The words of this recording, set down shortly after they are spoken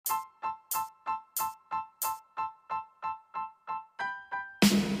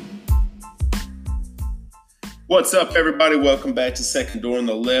What's up, everybody? Welcome back to Second Door on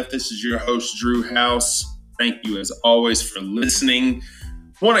the Left. This is your host, Drew House. Thank you, as always, for listening.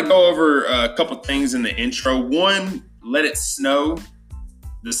 I want to go over a couple things in the intro. One, Let It Snow,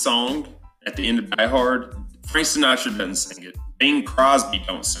 the song at the end of Die Hard. Frank Sinatra doesn't sing it. Bing Crosby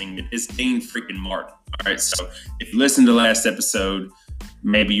don't sing it. It's Dean freaking Martin. All right, so if you listened to last episode,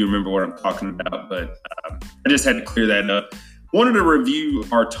 maybe you remember what I'm talking about, but I just had to clear that up. Wanted to review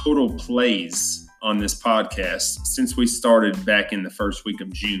our total plays on this podcast since we started back in the first week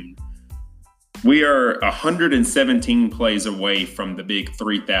of June. We are 117 plays away from the big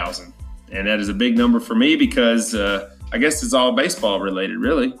 3,000. And that is a big number for me because I guess it's all baseball related,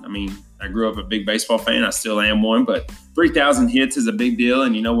 really. I mean, I grew up a big baseball fan. I still am one, but 3,000 hits is a big deal.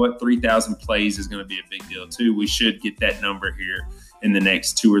 And you know what? 3,000 plays is going to be a big deal too. We should get that number here in the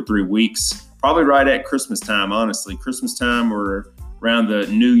next 2 or 3 weeks. Probably right at Christmas time, honestly. Christmas time or around the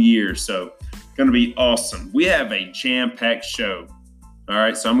new year. So going to be awesome. We have a jam-packed show. All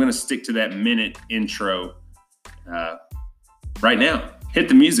right, so I'm going to stick to that minute intro right now. Hit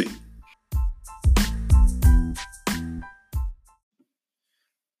the music.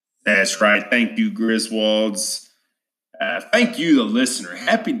 That's right. Thank you, Griswolds. Thank you, the listener.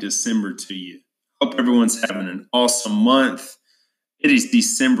 Happy December to you. Hope everyone's having an awesome month. It is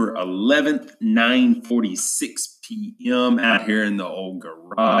December 11th, 9:46 p.m. out here in the old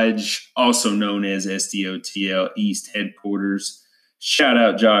garage, also known as SDOTL East Headquarters. Shout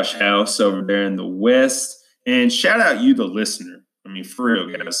out Josh House over there in the West. And shout out you, the listener. I mean, for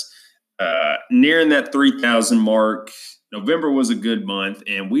real, guys. Nearing that 3,000 mark. November was a good month,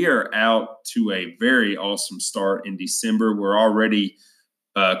 and we are out to a very awesome start in December. We're already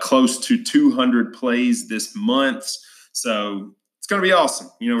close to 200 plays this month. So it's going to be awesome.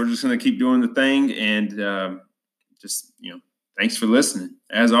 We're just going to keep doing the thing. And thanks for listening,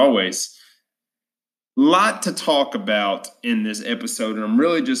 as always. Lot to talk about in this episode, and I'm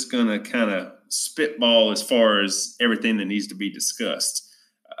really just going to kind of spitball as far as everything that needs to be discussed.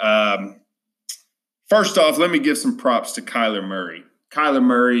 First off, let me give some props to Kyler Murray. Kyler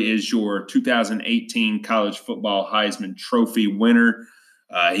Murray is your 2018 college football Heisman Trophy winner.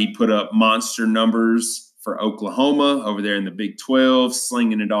 He put up monster numbers for Oklahoma over there in the Big 12,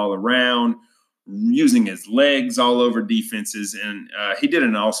 slinging it all around, using his legs all over defenses, and he did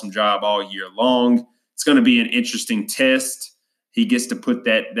an awesome job all year long. It's going to be an interesting test. He gets to put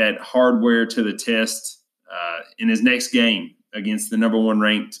that hardware to the test in his next game against the number one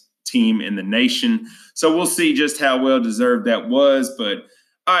ranked team in the nation. So we'll see just how well deserved that was. But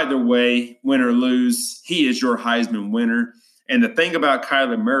either way, win or lose, he is your Heisman winner. And the thing about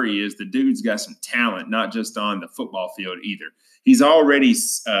Kyler Murray is the dude's got some talent, not just on the football field either. He's already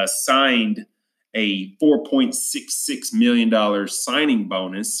signed a $4.66 million signing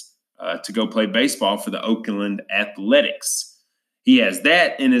bonus to go play baseball for the Oakland Athletics. He has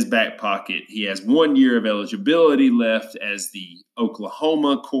that in his back pocket. He has 1 year of eligibility left as the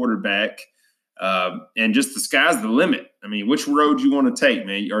Oklahoma quarterback. And just the sky's the limit. I mean, which road you want to take,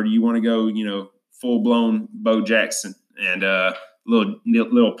 man? Or do you want to go, full-blown Bo Jackson and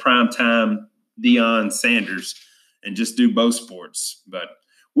little primetime Deion Sanders and just do both sports? But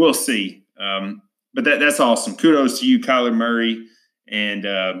we'll see. But that's awesome. Kudos to you, Kyler Murray,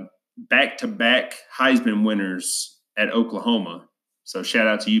 and back-to-back Heisman winners at Oklahoma. So shout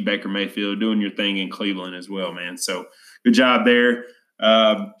out to you, Baker Mayfield, doing your thing in Cleveland as well, man. So good job there.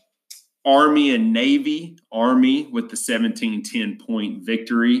 Army and Navy. Army with the 17-10 point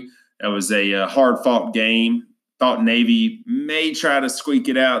victory. That was a hard-fought game. Thought Navy may try to squeak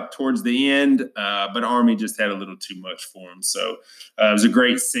it out towards the end, but Army just had a little too much for them. So it was a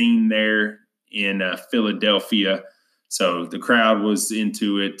great scene there in Philadelphia. So the crowd was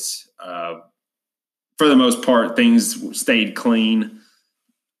into it. For the most part, things stayed clean.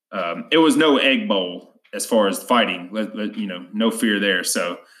 It was no Egg Bowl as far as fighting. No fear there.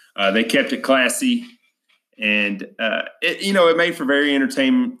 So they kept it classy, and it made for very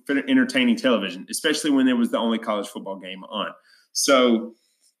entertaining television, especially when it was the only college football game on. So,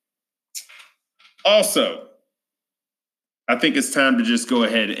 also, I think it's time to just go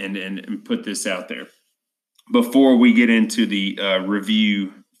ahead and put this out there before we get into the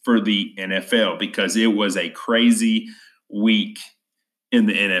review for the NFL, because it was a crazy week in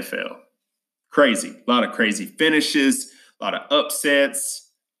the NFL. Crazy. A lot of crazy finishes, a lot of upsets.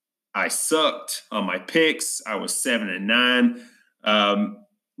 I sucked on my picks. I was 7-9. But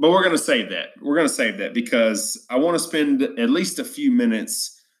we're going to save that. We're going to save that because I want to spend at least a few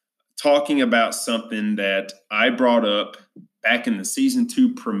minutes talking about something that I brought up back in the season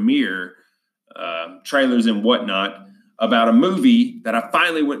 2 premiere trailers and whatnot about a movie that I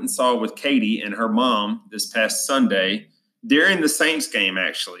finally went and saw with Katie and her mom this past Sunday during the Saints game,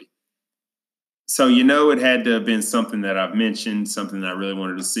 actually. So, it had to have been something that I've mentioned, something that I really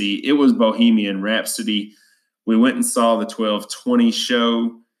wanted to see. It was Bohemian Rhapsody. We went and saw the 12:20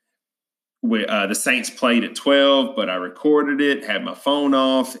 show. The Saints played at 12, but I recorded it, had my phone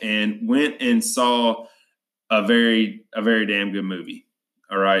off, and went and saw a very damn good movie.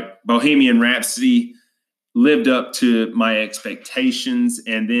 All right. Bohemian Rhapsody lived up to my expectations,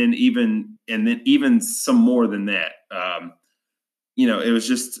 and then even some more than that. It was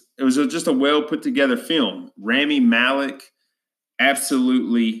just a well put together film. Rami Malek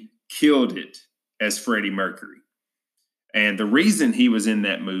absolutely killed it as Freddie Mercury. And the reason he was in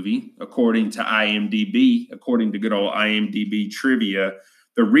that movie, according to IMDb, according to good old IMDb trivia,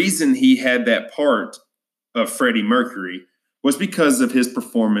 the reason he had that part of Freddie Mercury was because of his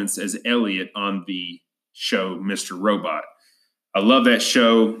performance as Elliot on the show Mr. Robot. I love that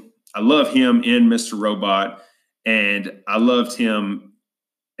show. I love him in Mr. Robot, and I loved him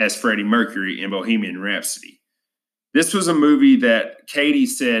as Freddie Mercury in Bohemian Rhapsody. This was a movie that Katie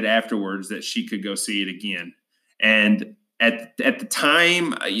said afterwards that she could go see it again. And at the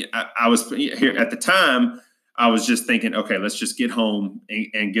time, I was here. At the time, I was just thinking, okay, let's just get home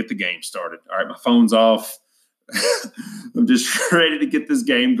and get the game started. All right, my phone's off. I'm just ready to get this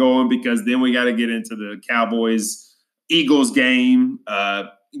game going because then we got to get into the Cowboys-Eagles game.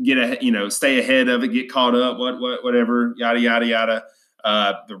 Stay ahead of it, get caught up, whatever, yada yada yada.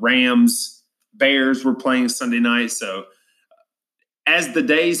 The Rams-Bears were playing Sunday night, so as the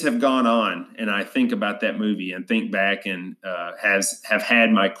days have gone on, and I think about that movie and think back and have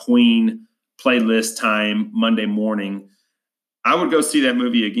had my Queen playlist time Monday morning, I would go see that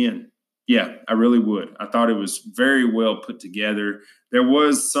movie again. Yeah, I really would. I thought it was very well put together. There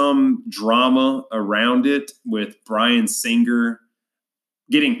was some drama around it with Bryan Singer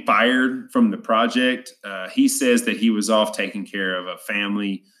getting fired from the project. He says that he was off taking care of a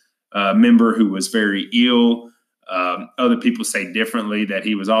family member who was very ill. Other people say differently, that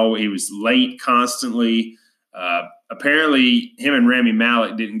he was late constantly. Apparently, him and Rami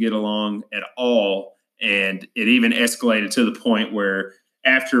Malek didn't get along at all, and it even escalated to the point where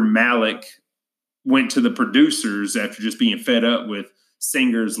after Malek went to the producers after just being fed up with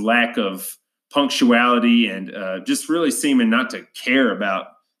Singer's lack of punctuality and just really seeming not to care about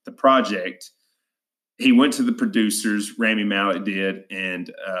the project, he went to the producers, Rami Malek did,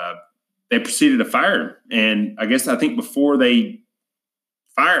 and they proceeded to fire him. And I think before they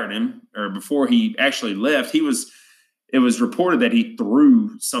fired him, or before he actually left, it was reported that he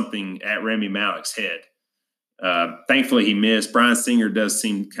threw something at Rami Malek's head. Thankfully, he missed. Bryan Singer does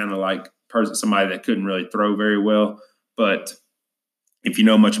seem kind of like somebody that couldn't really throw very well. But if you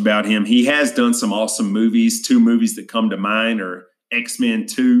know much about him, he has done some awesome movies. Two movies that come to mind are X-Men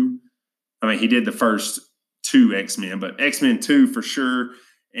 2. I mean, he did the first two X-Men, but X-Men 2 for sure.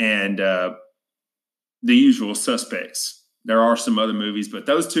 And The Usual Suspects. There are some other movies, but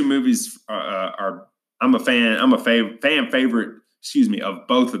those two movies are I'm a fan. I'm a fan favorite, of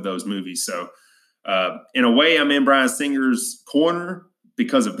both of those movies. So in a way, I'm in Bryan Singer's corner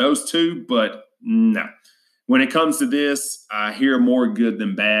because of those two, but no. When it comes to this, I hear more good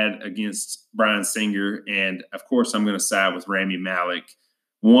than bad against Bryan Singer. And of course, I'm going to side with Rami Malek.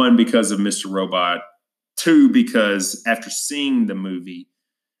 One, because of Mr. Robot. Two, because after seeing the movie,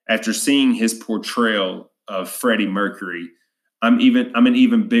 after seeing his portrayal of Freddie Mercury, I'm an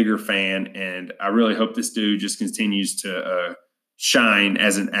even bigger fan, and I really hope this dude just continues to shine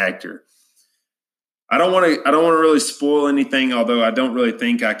as an actor. I don't want to really spoil anything, although I don't really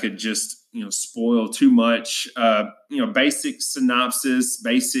think I could just spoil too much. Basic synopsis,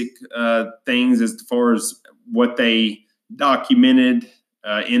 basic things as far as what they documented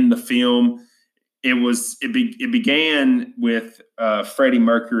in the film. It began with Freddie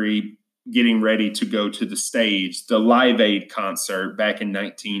Mercury getting ready to go to the stage, the Live Aid concert back in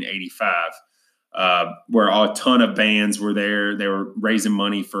 1985, where a ton of bands were there. They were raising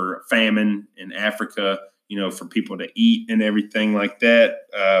money for famine in Africa, for people to eat and everything like that.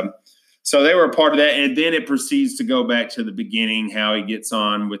 So they were a part of that. And then it proceeds to go back to the beginning, how he gets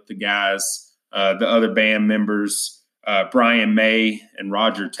on with the guys, the other band members, Brian May and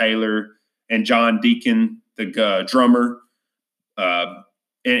Roger Taylor and John Deacon, the drummer.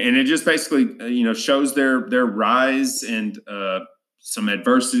 And it just basically, shows their rise and some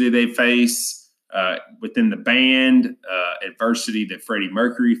adversity they face within the band, adversity that Freddie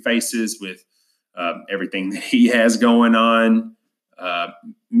Mercury faces with everything that he has going on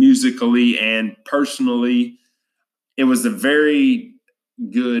musically and personally. It was a very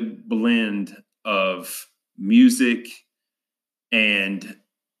good blend of music and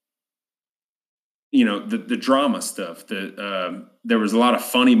the drama stuff. There was a lot of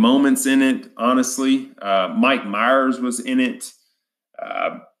funny moments in it. Honestly, Mike Myers was in it.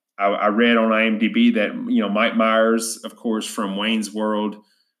 Uh, I read on IMDb that Mike Myers, of course, from Wayne's World,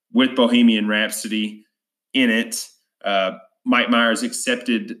 with Bohemian Rhapsody in it. Mike Myers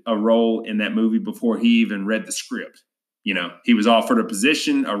accepted a role in that movie before he even read the script. He was offered a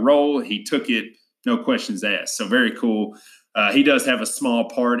position, a role. He took it, no questions asked. So very cool. He does have a small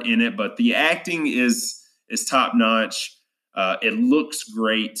part in it, but the acting is top notch. It looks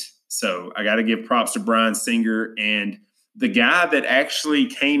great. So I got to give props to Bryan Singer and the guy that actually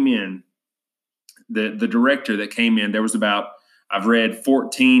came in, the director that came in. There was about, I've read,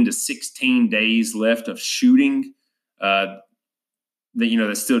 14 to 16 days left of shooting that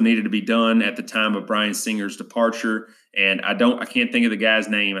still needed to be done at the time of Bryan Singer's departure. And I can't think of the guy's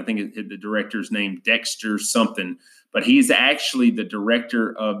name. I think the director's name, Dexter something, but he's actually the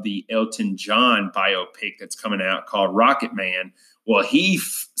director of the Elton John biopic that's coming out called Rocket Man. Well, he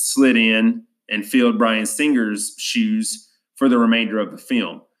slid in and filled Bryan Singer's shoes for the remainder of the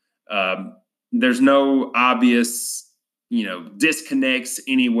film. There's no obvious, disconnects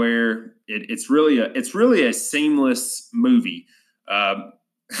anywhere. It's really a seamless movie.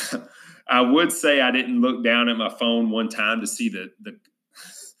 I would say I didn't look down at my phone one time to see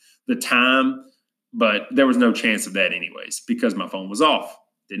the time, but there was no chance of that anyways because my phone was off.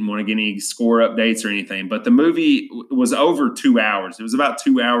 Didn't want to get any score updates or anything. But the movie was over 2 hours. It was about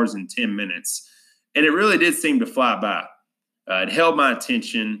 2 hours and 10 minutes. And it really did seem to fly by. It held my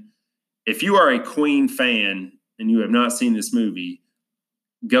attention. If you are a Queen fan and you have not seen this movie,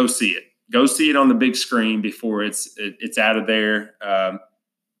 go see it. Go see it on the big screen before it's out of there.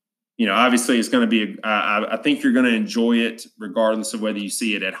 Obviously it's going to be, I think you're going to enjoy it regardless of whether you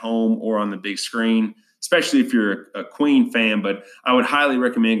see it at home or on the big screen, especially if you're a Queen fan. But I would highly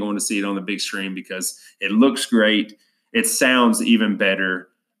recommend going to see it on the big screen because it looks great. It sounds even better.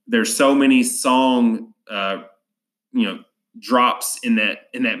 There's so many song, drops in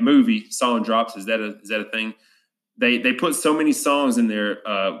that movie. Song drops, is that a thing? They put so many songs in there,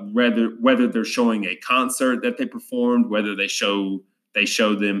 whether they're showing a concert that they performed, whether they show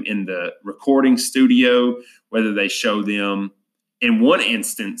them in the recording studio, whether they show them in one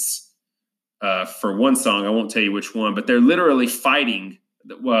instance for one song. I won't tell you which one, but they're literally fighting.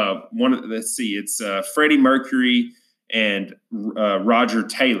 Let's see, it's Freddie Mercury and Roger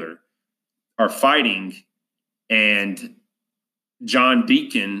Taylor are fighting, and John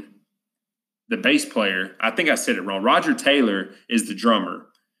Deacon, the bass player, I think I said it wrong. Roger Taylor is the drummer.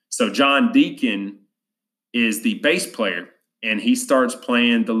 So John Deacon is the bass player, and he starts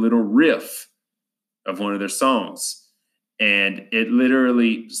playing the little riff of one of their songs. And it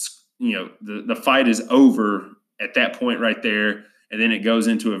literally, the fight is over at that point right there. And then it goes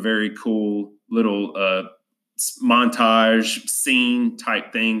into a very cool little montage scene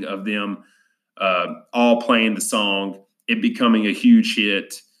type thing of them all playing the song, it becoming a huge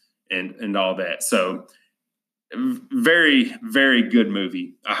hit and all that. So very, very good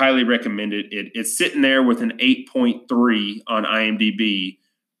movie. I highly recommend it. It's sitting there with an 8.3 on IMDb,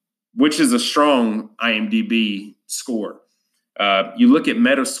 which is a strong IMDb score. You look at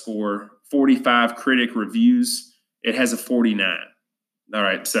Metascore, 45 critic reviews, it has a 49. All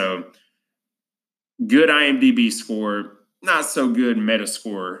right, so good IMDb score, not so good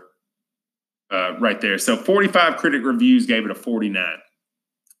Metascore right there. So 45 critic reviews gave it a 49.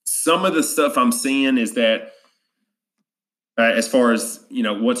 Some of the stuff I'm seeing is that as far as,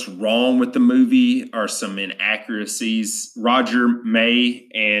 what's wrong with the movie are some inaccuracies. Roger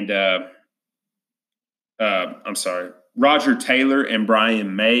Taylor and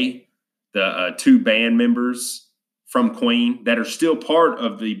Brian May, the two band members from Queen that are still part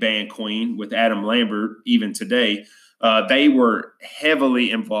of the band Queen with Adam Lambert even today, they were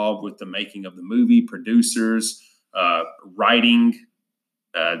heavily involved with the making of the movie, producers, writing,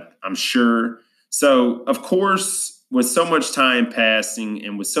 I'm sure. So, of course, with so much time passing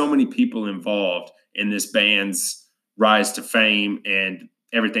and with so many people involved in this band's rise to fame and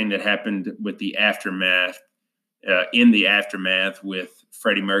everything that happened with the aftermath, with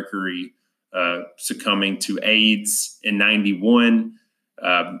Freddie Mercury succumbing to AIDS in 91,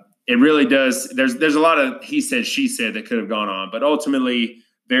 it really does. There's a lot of he said, she said that could have gone on, but ultimately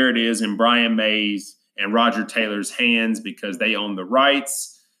there it is in Brian May's and Roger Taylor's hands because they own the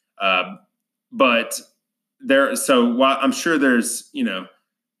rights. But while I'm sure there's,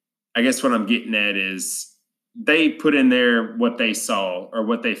 I guess what I'm getting at is they put in there what they saw or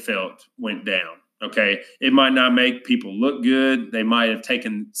what they felt went down. Okay. It might not make people look good. They might have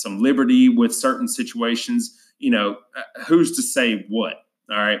taken some liberty with certain situations. who's to say what?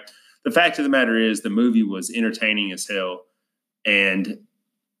 All right. The fact of the matter is the movie was entertaining as hell, and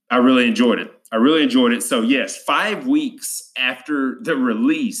I really enjoyed it. So yes, 5 weeks after the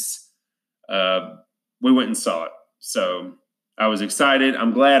release, we went and saw it. So I was excited.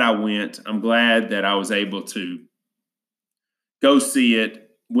 I'm glad I went. I'm glad that I was able to go see it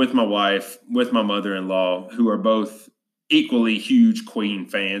with my wife, with my mother-in-law, who are both equally huge Queen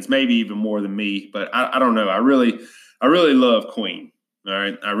fans, maybe even more than me. But I don't know. I really love Queen. All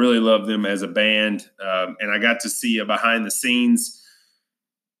right. I really love them as a band. And I got to see a behind the scenes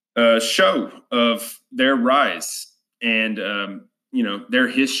show of their rise and, their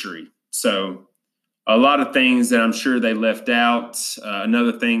history. So a lot of things that I'm sure they left out.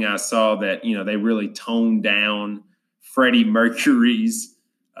 Another thing I saw that, they really toned down Freddie Mercury's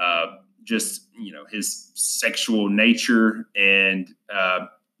his sexual nature and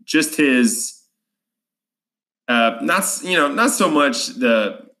just his not so much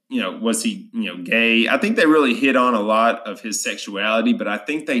was he gay. I think they really hit on a lot of his sexuality, but I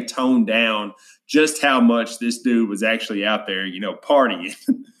think they toned down just how much this dude was actually out there partying.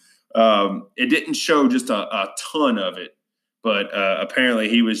 It didn't show just a ton of it, but apparently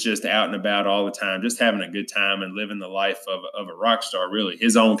he was just out and about all the time, just having a good time and living the life of a rock star, really,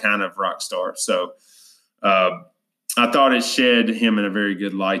 his own kind of rock star. So I thought it shed him in a very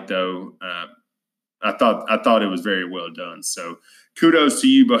good light, though. I thought it was very well done. So kudos to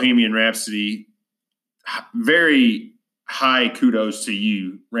you, Bohemian Rhapsody. Very high kudos to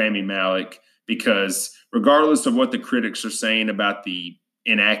you, Rami Malek, because regardless of what the critics are saying about the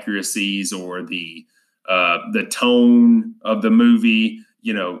inaccuracies or the tone of the movie,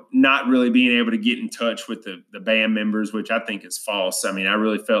 not really being able to get in touch with the band members, which I think is false. I mean, I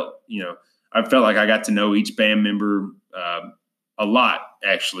really felt like I got to know each band member a lot,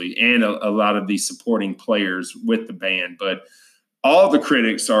 actually, and a lot of the supporting players with the band. But all the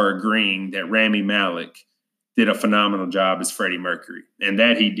critics are agreeing that Rami Malek did a phenomenal job as Freddie Mercury, and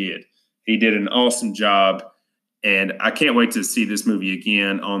that he did. He did an awesome job. And I can't wait to see this movie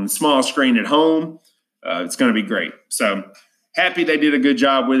again on the small screen at home. It's going to be great. So happy they did a good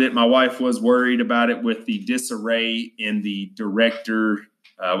job with it. My wife was worried about it with the disarray in the director,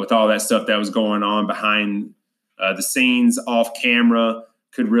 with all that stuff that was going on behind the scenes off camera,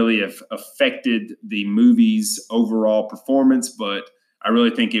 could really have affected the movie's overall performance. But I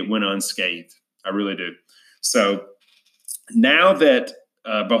really think it went unscathed. I really do. So now that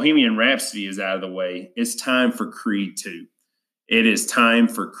Bohemian Rhapsody is out of the way, it's time for Creed 2. It is time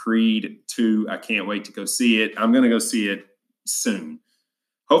for Creed 2. I can't wait to go see it. I'm going to go see it soon,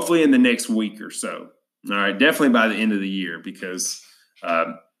 hopefully in the next week or so. All right, definitely by the end of the year, because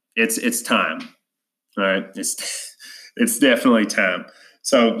it's time. All right, it's definitely time.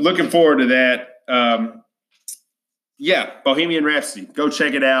 So looking forward to that. Bohemian Rhapsody. Go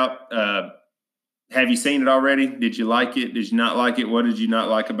check it out. Have you seen it already? Did you like it? Did you not like it? What did you not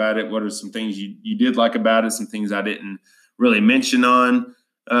like about it? What are some things you did like about it? Some things I didn't really mention on?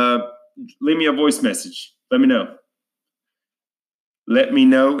 Leave me a voice message. Let me know. Let me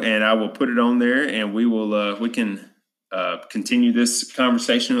know, and I will put it on there, and we can continue this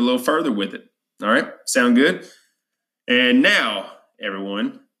conversation a little further with it. All right? Sound good? And now,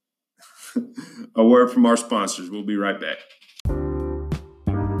 everyone, a word from our sponsors. We'll be right back.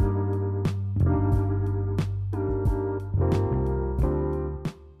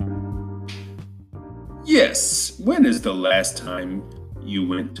 Yes. When is the last time you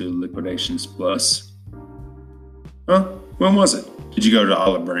went to Liquidations Plus? Huh? When was it? Did you go to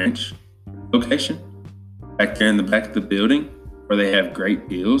Olive Branch location? Back there in the back of the building where they have great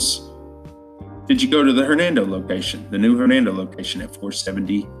deals? Did you go to the Hernando location, the new Hernando location at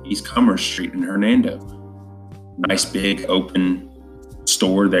 470 East Commerce Street in Hernando? Nice big open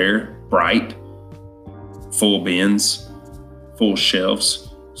store there, bright, full bins, full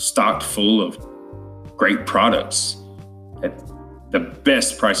shelves, stocked full of great products at the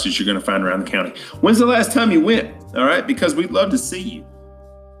best prices you're going to find around the county. When's the last time you went? All right, because we'd love to see you.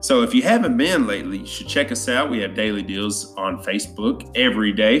 So if you haven't been lately, you should check us out. We have daily deals on Facebook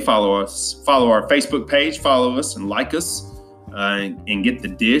every day. Follow our Facebook page, follow us and like us, and get the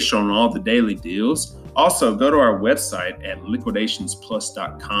dish on all the daily deals. Also, go to our website at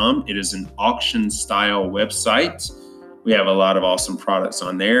liquidationsplus.com. It is an auction-style website. We have a lot of awesome products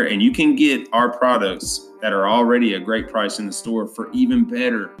on there, and you can get our products that are already a great price in the store for even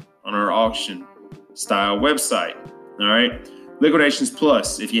better on our auction-style website. All right? Liquidations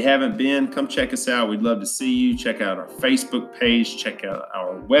Plus. If you haven't been, come check us out. We'd love to see you. Check out our Facebook page. Check out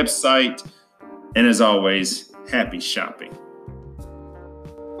our website. And as always, happy shopping.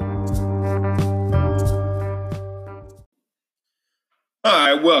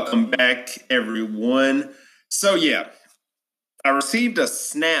 right, welcome back, everyone. So, yeah, I received a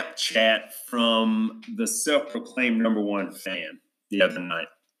Snapchat from the self-proclaimed number one fan the other night.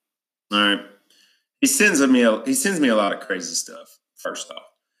 All right, he sends me a lot of crazy stuff. First off,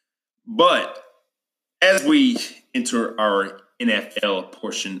 but as we enter our NFL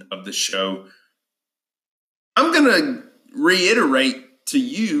portion of the show, I'm gonna reiterate to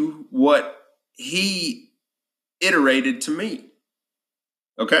you what he iterated to me.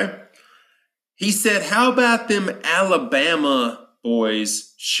 Okay. He said, how about them Alabama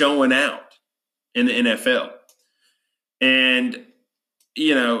boys showing out in the NFL? And,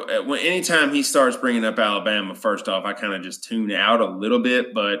 anytime he starts bringing up Alabama, first off, I kind of just tune out a little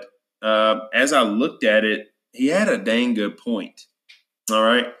bit. But as I looked at it, he had a dang good point. All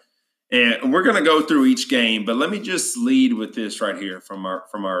right. And we're going to go through each game, but let me just lead with this right here from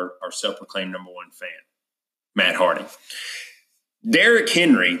our self-proclaimed number one fan, Matt Harding. Derrick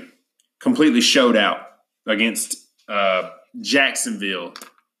Henry completely showed out against Jacksonville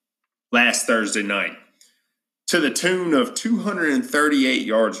last Thursday night to the tune of 238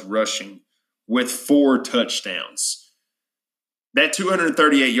 yards rushing with 4 touchdowns. That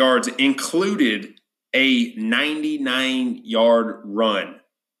 238 yards included a 99-yard run,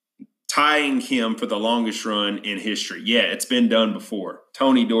 tying him for the longest run in history. Yeah, it's been done before.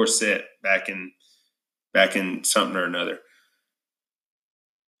 Tony Dorsett back in something or another.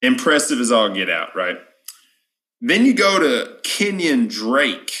 Impressive as all get out, right? Then you go to Kenyon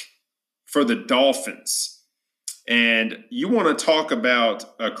Drake for the Dolphins. And you want to talk about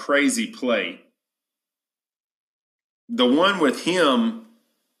a crazy play. The one with him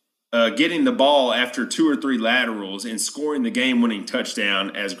getting the ball after 2 or 3 laterals and scoring the game-winning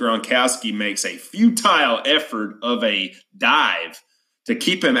touchdown as Gronkowski makes a futile effort of a dive to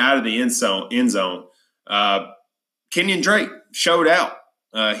keep him out of the end zone. Kenyon Drake showed out.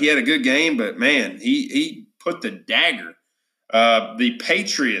 He had a good game, but, man, he put the dagger. The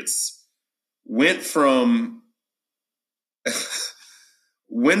Patriots went from a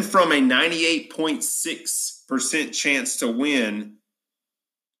 98.6% chance to win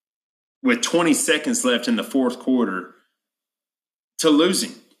with 20 seconds left in the fourth quarter to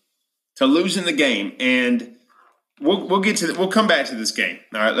losing the game. And we'll come back to this game.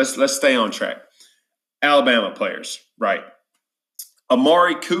 All right, let's stay on track. Alabama players, right?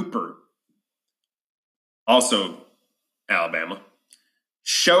 Amari Cooper, also Alabama,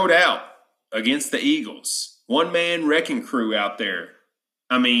 showed out against the Eagles. One-man wrecking crew out there.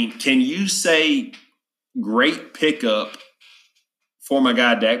 I mean, can you say great pickup for my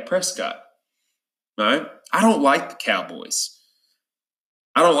guy Dak Prescott? All right? I don't like the Cowboys.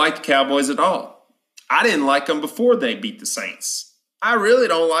 I don't like the Cowboys at all. I didn't like them before they beat the Saints. I really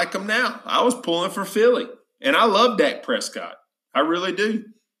don't like them now. I was pulling for Philly, and I love Dak Prescott. I really do.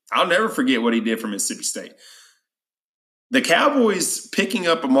 I'll never forget what he did for Mississippi State. The Cowboys picking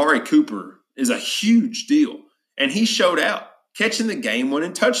up Amari Cooper is a huge deal, and he showed out, catching the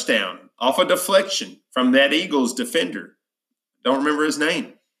game-winning touchdown off a deflection from that Eagles defender. Don't remember his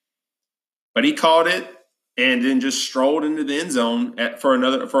name. But he caught it and then just strolled into the end zone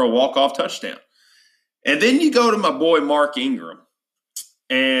for a walk-off touchdown. And then you go to my boy Mark Ingram.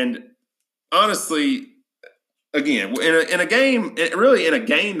 And honestly, again, in a game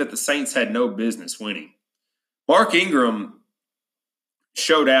that the Saints had no business winning, Mark Ingram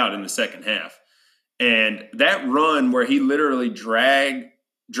showed out in the second half. And that run where he literally dragged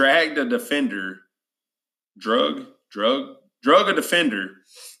a defender, drug a defender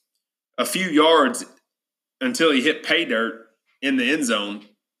a few yards until he hit pay dirt in the end zone,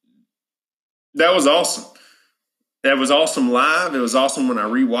 that was awesome. That was awesome live. It was awesome when I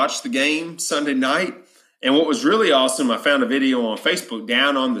rewatched the game Sunday night. And what was really awesome, I found a video on Facebook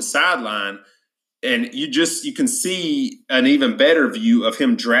down on the sideline, and you can see an even better view of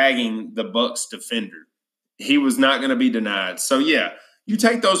him dragging the Bucs defender. He was not going to be denied. So, yeah, you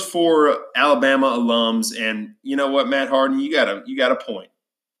take those 4 Alabama alums, and you know what, Matt Harden, you got a point.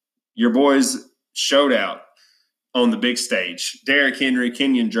 Your boys showed out on the big stage. Derrick Henry,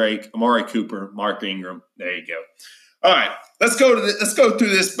 Kenyon Drake, Amari Cooper, Mark Ingram. There you go. All right, let's go through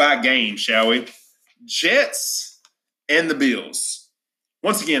this by game, shall we? Jets and the Bills.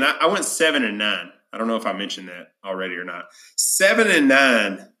 Once again, I went 7-9. I don't know if I mentioned that already or not.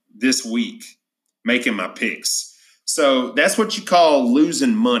 7-9 this week, making my picks. So that's what you call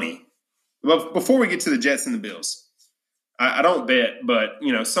losing money. But before we get to the Jets and the Bills, I don't bet, but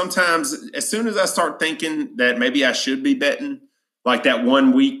sometimes as soon as I start thinking that maybe I should be betting, like that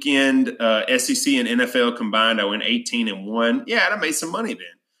one weekend, SEC and NFL combined, I went 18-1. Yeah, I made some money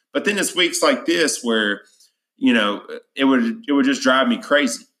then. But then it's weeks like this where, it would just drive me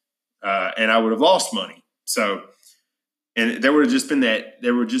crazy, and I would have lost money. So, and there would just be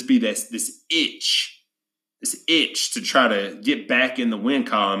this itch to try to get back in the win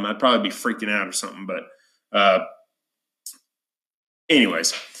column. I'd probably be freaking out or something. But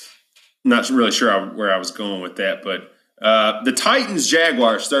anyways, not really sure where I was going with that. But the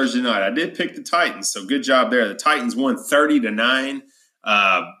Titans-Jaguars Thursday night. I did pick the Titans, so good job there. The Titans won 30-9.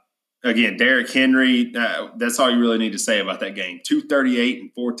 Again, Derrick Henry, that's all you really need to say about that game. 238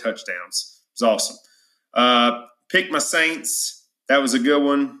 and 4 touchdowns. It was awesome. Pick my Saints. That was a good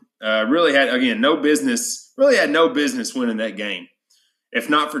one. Really had no business winning that game. If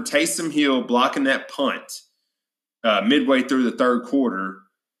not for Taysom Hill blocking that punt midway through the third quarter,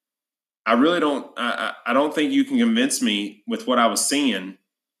 I really don't think you can convince me with what I was seeing,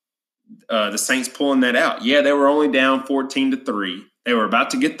 the Saints pulling that out. Yeah, they were only down 14-3. They were about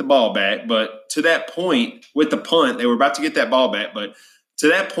to get the ball back, but to that point, with the punt, they were about to get that ball back, but to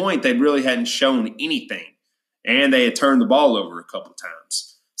that point, they really hadn't shown anything, and they had turned the ball over a couple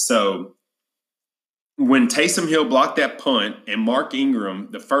times. So when Taysom Hill blocked that punt and Mark Ingram,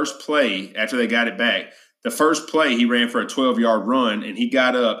 the first play after they got it back, the first play he ran for a 12-yard run, and he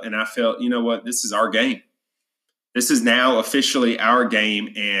got up, and I felt, you know what, this is our game. This is now officially our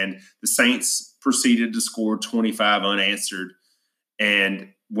game, and the Saints proceeded to score 25 unanswered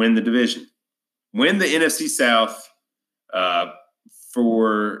and win the division. Win the NFC South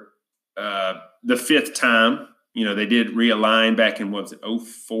for the fifth time. They did realign back in, what was it,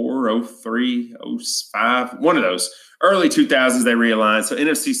 04, 03, 05, one of those. Early 2000s, they realigned. So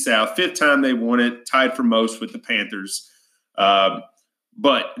NFC South, fifth time they won it, tied for most with the Panthers.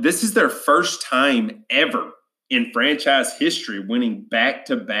 But this is their first time ever in franchise history winning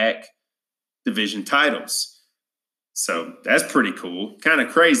back-to-back division titles. So that's pretty cool. Kind of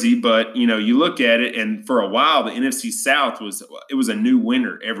crazy, but, you look at it, and for a while, the NFC South was a new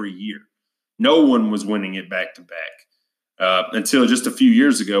winner every year. No one was winning it back-to-back until just a few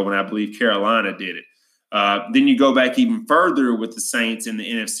years ago when I believe Carolina did it. Then you go back even further with the Saints in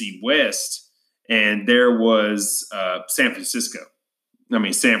the NFC West, and there was San Francisco.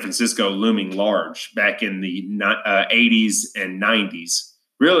 San Francisco looming large back in the 80s and 90s.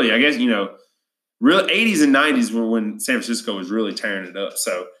 Really, I guess, real 80s and 90s were when San Francisco was really tearing it up.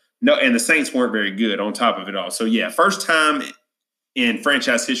 So, no, and the Saints weren't very good on top of it all. So, yeah, first time in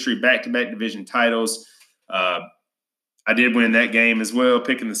franchise history, back-to-back division titles. I did win that game as well,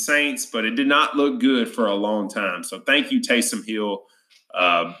 picking the Saints, but it did not look good for a long time. So thank you, Taysom Hill.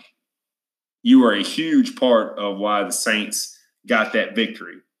 You are a huge part of why the Saints got that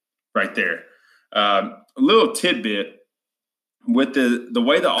victory right there. A little tidbit, with the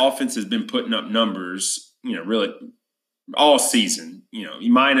way the offense has been putting up numbers, really all season,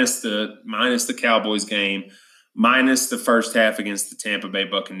 minus the Cowboys game, minus the first half against the Tampa Bay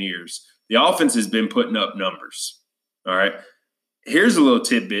Buccaneers, the offense has been putting up numbers. All right. Here's a little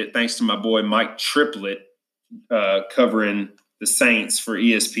tidbit, thanks to my boy Mike Triplett, covering the Saints for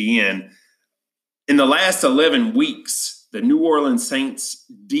ESPN. In the last 11 weeks, the New Orleans Saints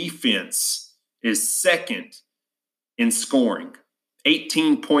defense is second in scoring.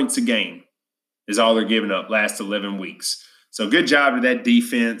 18 points a game is all they're giving up last 11 weeks. So good job to that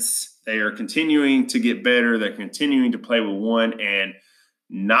defense. They are continuing to get better. They're continuing to play with one, and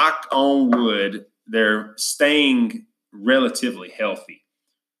knock on wood, they're staying relatively healthy.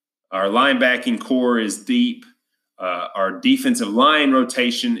 Our linebacking core is deep. Our defensive line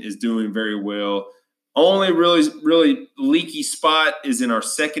rotation is doing very well. Only really leaky spot is in our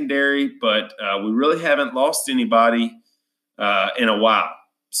secondary, but we really haven't lost anybody in a while.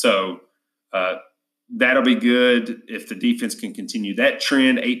 So that'll be good if the defense can continue that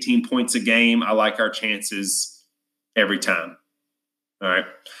trend. 18 points a game. I like our chances every time. All right.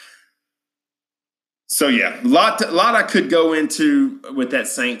 So, yeah, a lot I could go into with that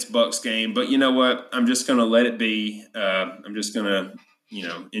Saints-Bucks game, but you know what? I'm just going to let it be. I'm just going to,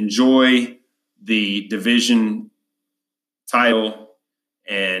 enjoy the division title,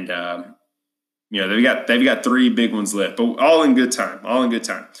 and they've got 3 big ones left, but all in good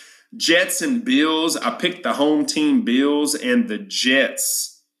time. Jets and Bills. I picked the home team Bills and the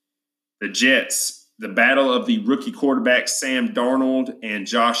Jets. The battle of the rookie quarterbacks Sam Darnold and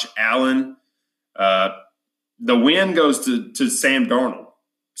Josh Allen. The win goes to Sam Darnold.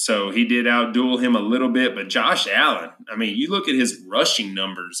 So he did outduel him a little bit, but Josh Allen, you look at his rushing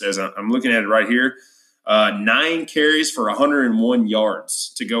numbers as I'm looking at it right here. 9 carries for 101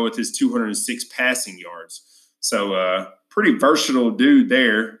 yards to go with his 206 passing yards. So pretty versatile dude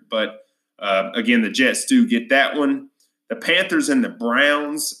there. But again, the Jets do get that one. The Panthers and the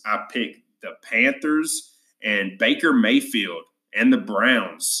Browns, I picked the Panthers. and Baker Mayfield and the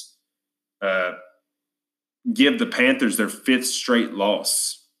Browns give the Panthers their 5th straight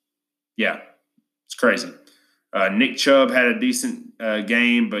loss. Yeah, it's crazy. Nick Chubb had a decent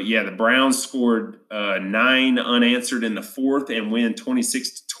game, but yeah, the Browns scored 9 unanswered in the 4th and win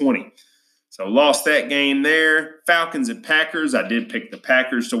 26-20. So lost that game there. Falcons and Packers. I did pick the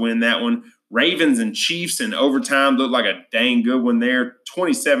Packers to win that one. Ravens and Chiefs in overtime looked like a dang good one there.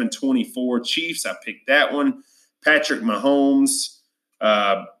 27-24 Chiefs. I picked that one. Patrick Mahomes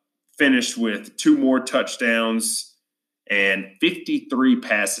finished with 2 more touchdowns and 53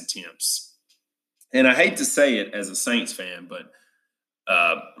 pass attempts. And I hate to say it as a Saints fan, but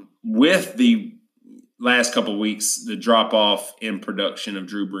with the last couple of weeks, the drop-off in production of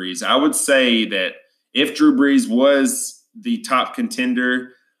Drew Brees, I would say that if Drew Brees was the top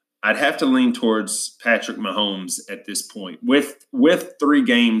contender, I'd have to lean towards Patrick Mahomes at this point with 3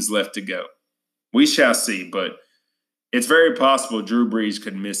 games left to go. We shall see, but it's very possible Drew Brees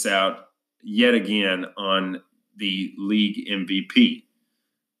could miss out yet again on the league MVP.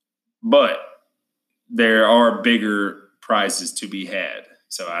 But there are bigger prizes to be had.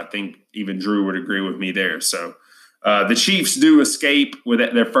 So I think even Drew would agree with me there. So the Chiefs do escape with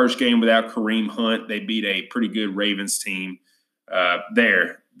their first game without Kareem Hunt. They beat a pretty good Ravens team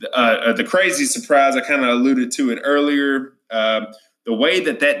there. The crazy surprise, I kind of alluded to it earlier, the way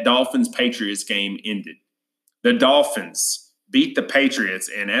that Dolphins-Patriots game ended. The Dolphins beat the Patriots,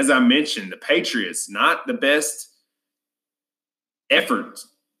 and as I mentioned, the Patriots, not the best effort,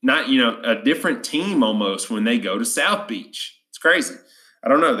 not, a different team almost when they go to South Beach. It's crazy. I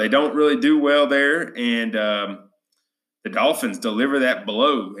don't know. They don't really do well there, and the Dolphins deliver that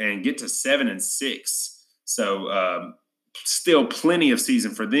blow and get to 7-6. So still plenty of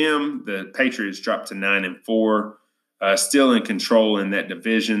season for them. The Patriots dropped to 9-4, still in control in that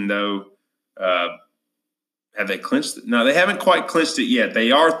division, though. Have they clinched it? No, they haven't quite clinched it yet.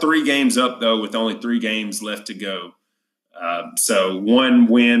 They are 3 games up, though, with only 3 games left to go. So one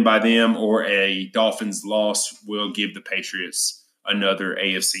win by them or a Dolphins loss will give the Patriots another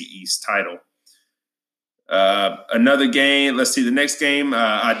AFC East title. Another game, let's see, the next game,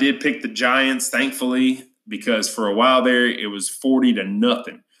 I did pick the Giants, thankfully, because for a while there it was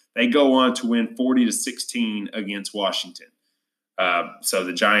 40-0. They go on to win 40-16 against Washington. So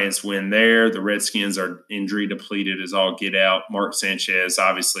the Giants win there. The Redskins are injury depleted as all get out. Mark Sanchez,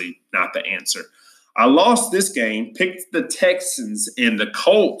 obviously not the answer. I lost this game, picked the Texans, and the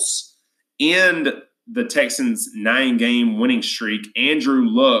Colts end the Texans' 9-game winning streak. Andrew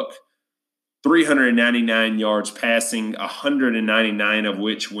Luck, 399 yards passing, 199 of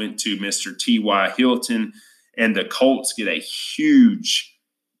which went to Mr. T.Y. Hilton. And the Colts get a huge,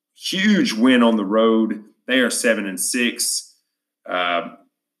 huge win on the road. They are 7-6.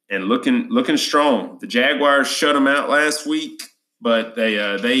 And looking strong. The Jaguars shut them out last week, but they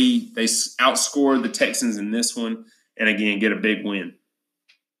outscored the Texans in this one, and again get a big win.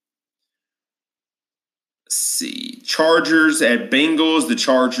 Let's see, Chargers at Bengals. The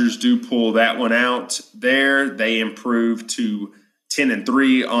Chargers do pull that one out there. They improve to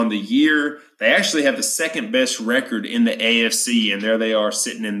 10-3 on the year. They actually have the second best record in the AFC, and there they are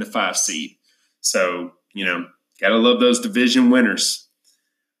sitting in the 5 seed. So, gotta love those division winners.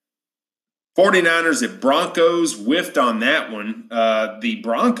 49ers at Broncos, whiffed on that one. The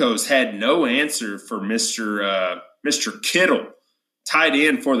Broncos had no answer for Mr. Kittle, tight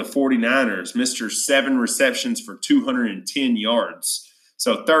end for the 49ers. Mr. 7 receptions for 210 yards.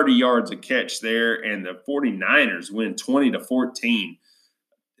 So 30 yards a catch there, and the 49ers win 20-14,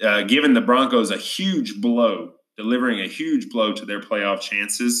 giving the Broncos a huge blow, delivering a huge blow to their playoff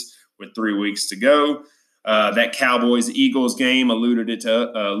chances with 3 weeks to go. That Cowboys-Eagles game alluded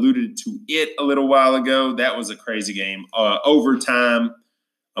to it a little while ago. That was a crazy game. Overtime,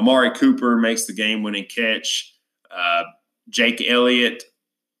 Amari Cooper makes the game-winning catch. Jake Elliott,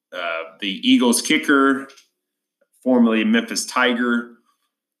 the Eagles kicker, formerly Memphis Tiger,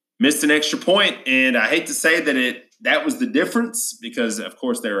 missed an extra point, and I hate to say that was the difference because, of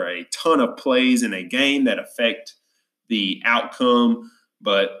course, there are a ton of plays in a game that affect the outcome.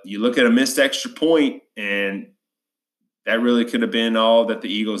 But you look at a missed extra point, and that really could have been all that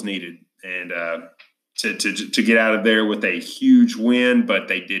the Eagles needed, and to get out of there with a huge win. But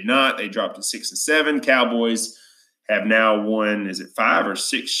they did not. They dropped to 6-7. Cowboys have now won, is it 5 or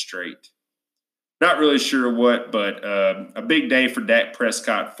 6 straight? Not really sure what, but a big day for Dak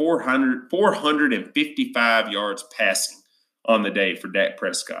Prescott. 455 yards passing on the day for Dak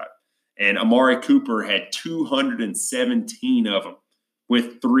Prescott, and Amari Cooper had 217 of them,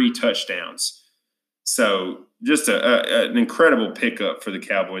 with 3 touchdowns. So just an incredible pickup for the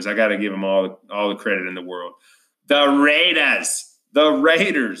Cowboys. I got to give them all the credit in the world. The Raiders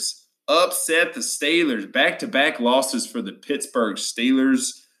upset the Steelers. Back-to-back losses for the Pittsburgh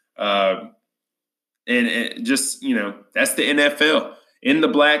Steelers. And just, that's the NFL. In the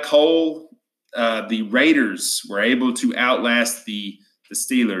black hole, the Raiders were able to outlast the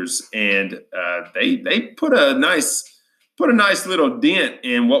Steelers, and they put a nice little dent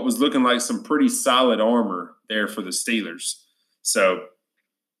in what was looking like some pretty solid armor there for the Steelers. So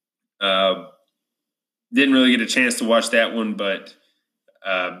didn't really get a chance to watch that one, but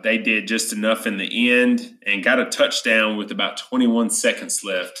they did just enough in the end and got a touchdown with about 21 seconds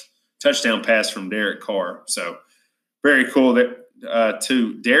left. Touchdown pass from Derek Carr. So very cool that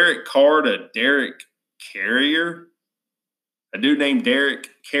to Derek Carr to Derek Carrier. A dude named Derek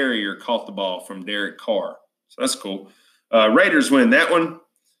Carrier caught the ball from Derek Carr. So that's cool. Raiders win that one.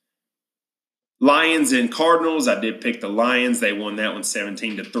 Lions and Cardinals. I did pick the Lions. They won that one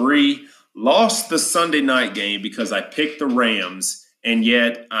 17-3. Lost the Sunday night game because I picked the Rams, and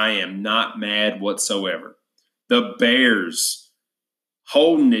yet I am not mad whatsoever. The Bears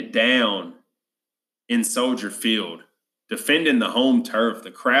holding it down in Soldier Field, defending the home turf.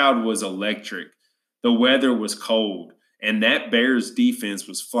 The crowd was electric. The weather was cold, and that Bears defense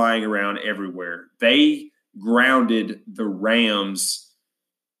was flying around everywhere. They grounded the Rams.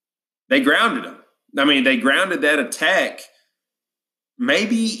 They grounded them. I mean, they grounded that attack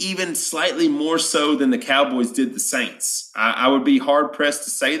maybe even slightly more so than the Cowboys did the Saints. I would be hard-pressed to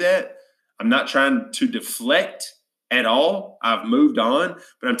say that. I'm not trying to deflect at all. I've moved on.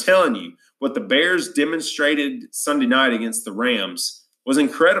 But I'm telling you, what the Bears demonstrated Sunday night against the Rams was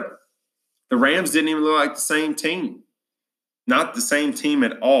incredible. The Rams didn't even look like the same team. Not the same team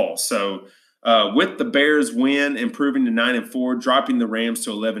at all. So with the Bears win, improving to 9-4, dropping the Rams to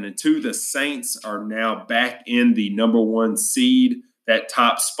 11-2, the Saints are now back in the number one seed, that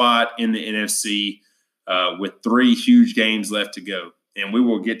top spot in the NFC, with 3 huge games left to go. And we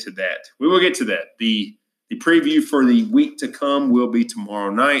will get to that. The preview for the week to come will be tomorrow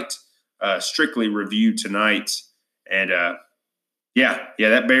night. Strictly review tonight. And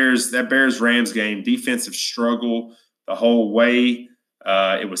that Bears-Rams game, defensive struggle the whole way.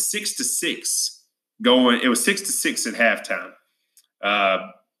 It was 6-6 going. It was 6-6 at halftime.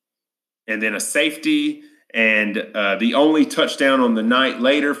 And then a safety. And the only touchdown on the night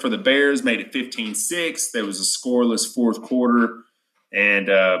later for the Bears made it 15-6. There was a scoreless fourth quarter, and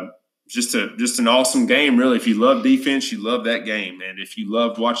just an awesome game, really. If you love defense, you love that game, and if you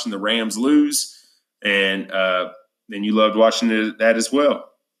loved watching the Rams lose, and then you loved watching that as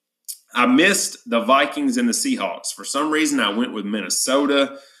well. I missed the Vikings and the Seahawks. For some reason, I went with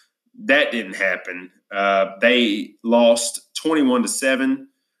Minnesota. That didn't happen. They lost 21-7.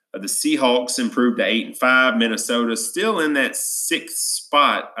 The Seahawks improved to 8-5. Minnesota still in that 6th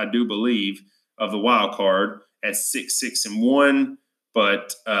spot, I do believe, of the wild card at 6-1.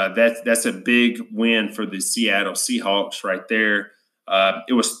 But that's a big win for the Seattle Seahawks right there.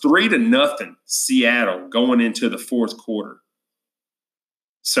 It was 3-0 Seattle going into the fourth quarter.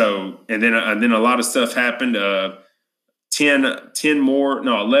 So and then a lot of stuff happened. 11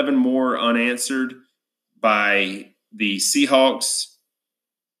 more unanswered by the Seahawks.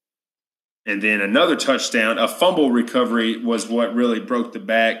 And then another touchdown, a fumble recovery was what really broke the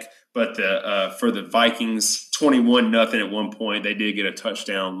back. But for the Vikings, 21-0 at one point. They did get a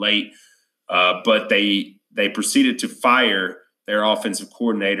touchdown late, but they proceeded to fire their offensive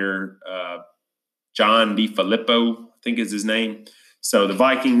coordinator, John DeFilippo, I think is his name. So the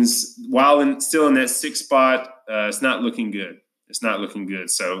Vikings, while still in that 6th spot, it's not looking good.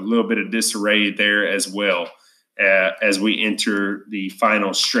 So a little bit of disarray there as well. As we enter the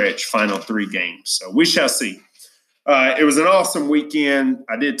final stretch, final 3 games. So we shall see. It was an awesome weekend.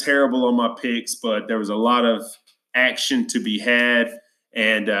 I did terrible on my picks, but there was a lot of action to be had.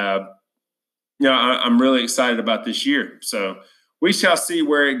 And, I'm really excited about this year. So we shall see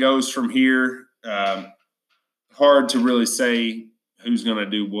where it goes from here. Hard to really say who's going to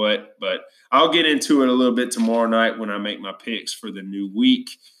do what, but I'll get into it a little bit tomorrow night when I make my picks for the new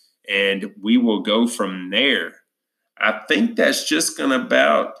week, and we will go from there. I think that's just going to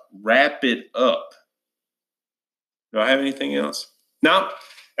about wrap it up. Do I have anything else? No,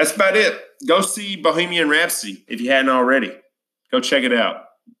 that's about it. Go see Bohemian Rhapsody if you hadn't already. Go check it out.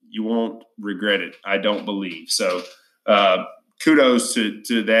 You won't regret it, I don't believe. So kudos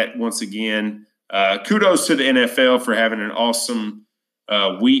to that once again. Kudos to the NFL for having an awesome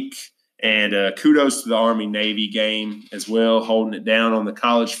week. And kudos to the Army-Navy game as well, holding it down on the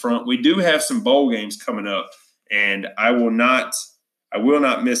college front. We do have some bowl games coming up. And I will not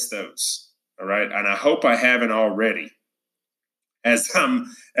miss those. All right. And I hope I haven't already as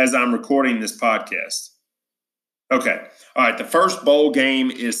I'm recording this podcast. Okay. All right. The first bowl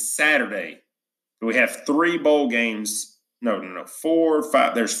game is Saturday. We have 3 bowl games. No, 4,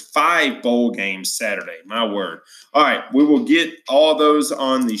 5. There's 5 bowl games Saturday. My word. All right. We will get all those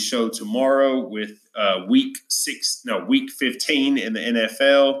on the show tomorrow with week 15 in the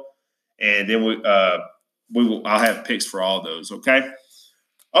NFL. And then I'll have picks for all those. Okay.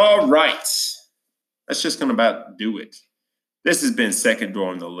 All right. That's just going to about do it. This has been Second Door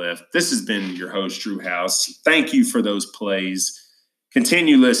on the Left. This has been your host, Drew House. Thank you for those plays.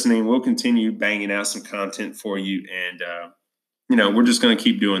 Continue listening. We'll continue banging out some content for you. And, we're just going to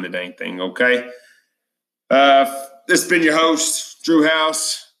keep doing the dang thing, okay? This has been your host, Drew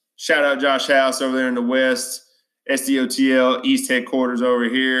House. Shout out Josh House over there in the West. SDOTL East headquarters over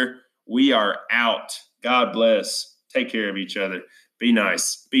here. We are out. God bless. Take care of each other. Be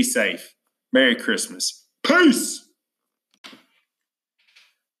nice. Be safe. Merry Christmas. Peace.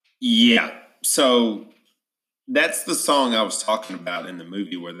 Yeah. So that's the song I was talking about in the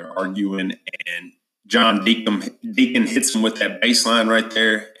movie where they're arguing and John Deacon hits him with that bass line right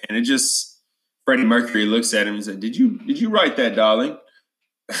there. And it just, Freddie Mercury looks at him and said, Did you write that, darling?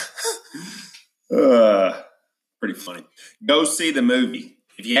 Pretty funny. Go see the movie.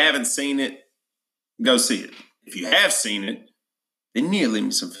 If you haven't seen it, go see it. If you have seen it, then you need to leave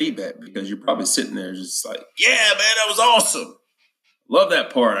me some feedback because you're probably sitting there just like, yeah, man, that was awesome. Love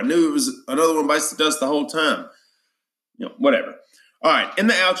that part. I knew it was another one bites the dust the whole time. Whatever. All right, in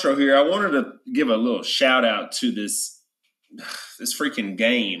the outro here, I wanted to give a little shout out to this freaking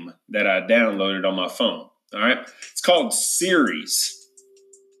game that I downloaded on my phone. All right, it's called Series.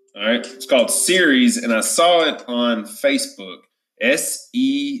 All right, it's called Series, and I saw it on Facebook. SERIES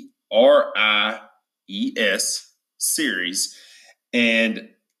Series, and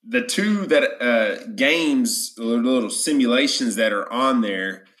the 2 that games, little simulations that are on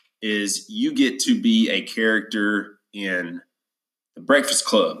there is you get to be a character in The Breakfast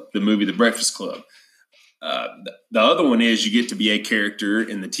Club, the movie The Breakfast Club. The other one is you get to be a character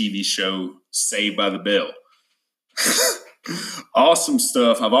in the TV show Saved by the Bell. Awesome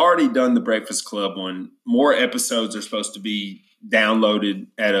stuff. I've already done the Breakfast Club one. More episodes are supposed to be downloaded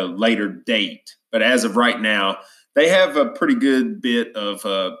at a later date. But as of right now, they have a pretty good bit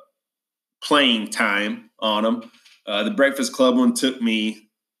of playing time on them. The Breakfast Club one took me,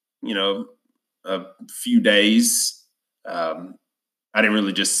 a few days. I didn't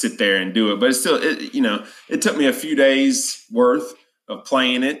really just sit there and do it, but it took me a few days worth of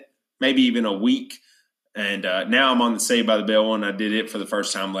playing it, maybe even a week. And now I'm on the Saved by the Bell one. I did it for the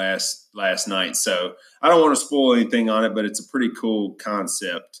first time last night. So I don't want to spoil anything on it, but it's a pretty cool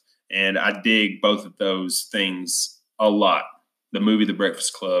concept. And I dig both of those things a lot. The movie The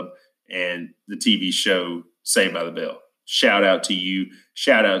Breakfast Club and the TV show Saved by the Bell. Shout out to you.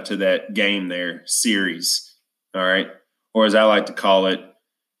 Shout out to that game there, Series. All right. Or as I like to call it,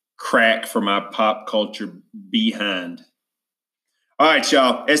 crack for my pop culture behind. All right,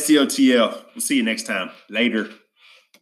 y'all. SDOTL. We'll see you next time. Later.